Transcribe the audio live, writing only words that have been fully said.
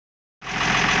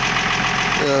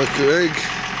Craig.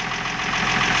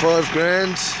 £5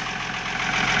 grand.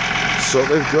 That's what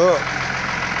they've got.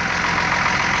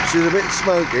 She's a bit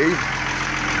smoky.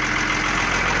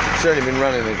 It's only been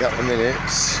running a couple of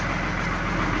minutes.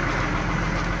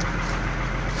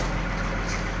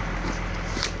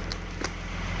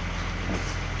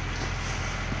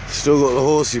 Still got the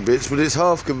horsey bits, but it's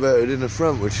half converted in the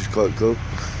front, which is quite cool.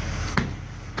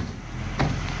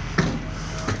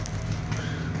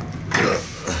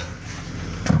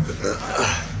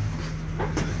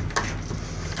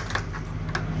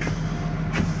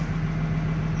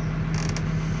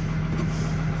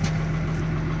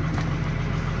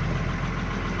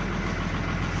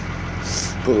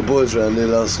 Put the boys around here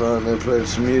last night and they played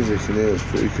some music in here, it was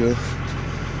pretty cool.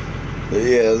 But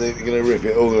yeah, I think they're going to rip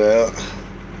it all out.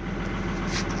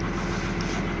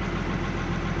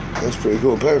 That's pretty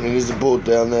cool. Apparently there's a board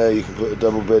down there, you can put a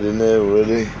double bed in there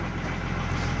already.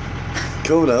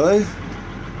 Cool though, eh?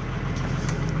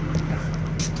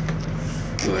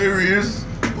 There he is.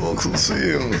 I can see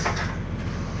him.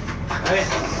 Hey.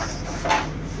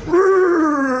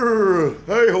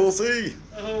 Hey, horsey.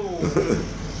 Oh.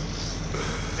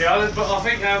 Yeah, but I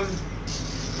think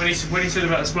when he said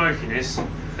about the smokiness, and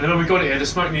then when we got it here, the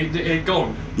smoke it had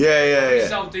gone. Yeah.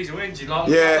 It's old diesel engine, like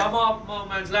my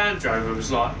man's Land Rover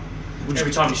was like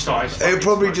every time you started. It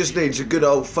probably just needs a good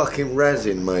old fucking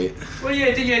razzing, mate. Well, yeah,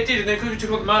 it did, and then because we took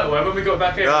on the motorway, when we got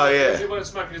back here, it wasn't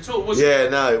smoking at all, was it? Yeah,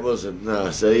 no, it wasn't. No,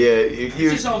 so yeah, it's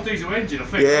just old diesel engine, I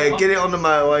think. Yeah, get it on the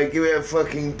motorway, give it a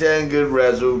fucking damn good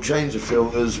razzle, change the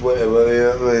filters, whatever. You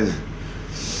know what I mean?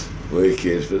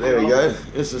 Wicked, but there we go.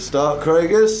 It's the start,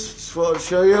 Craigers. Just thought I'd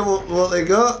show you what they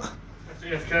got.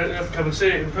 You have to come and see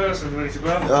it in person when he's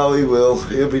around. Oh, he will.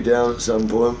 He'll be down at some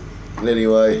point.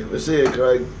 Anyway, we'll see you,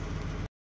 Craig.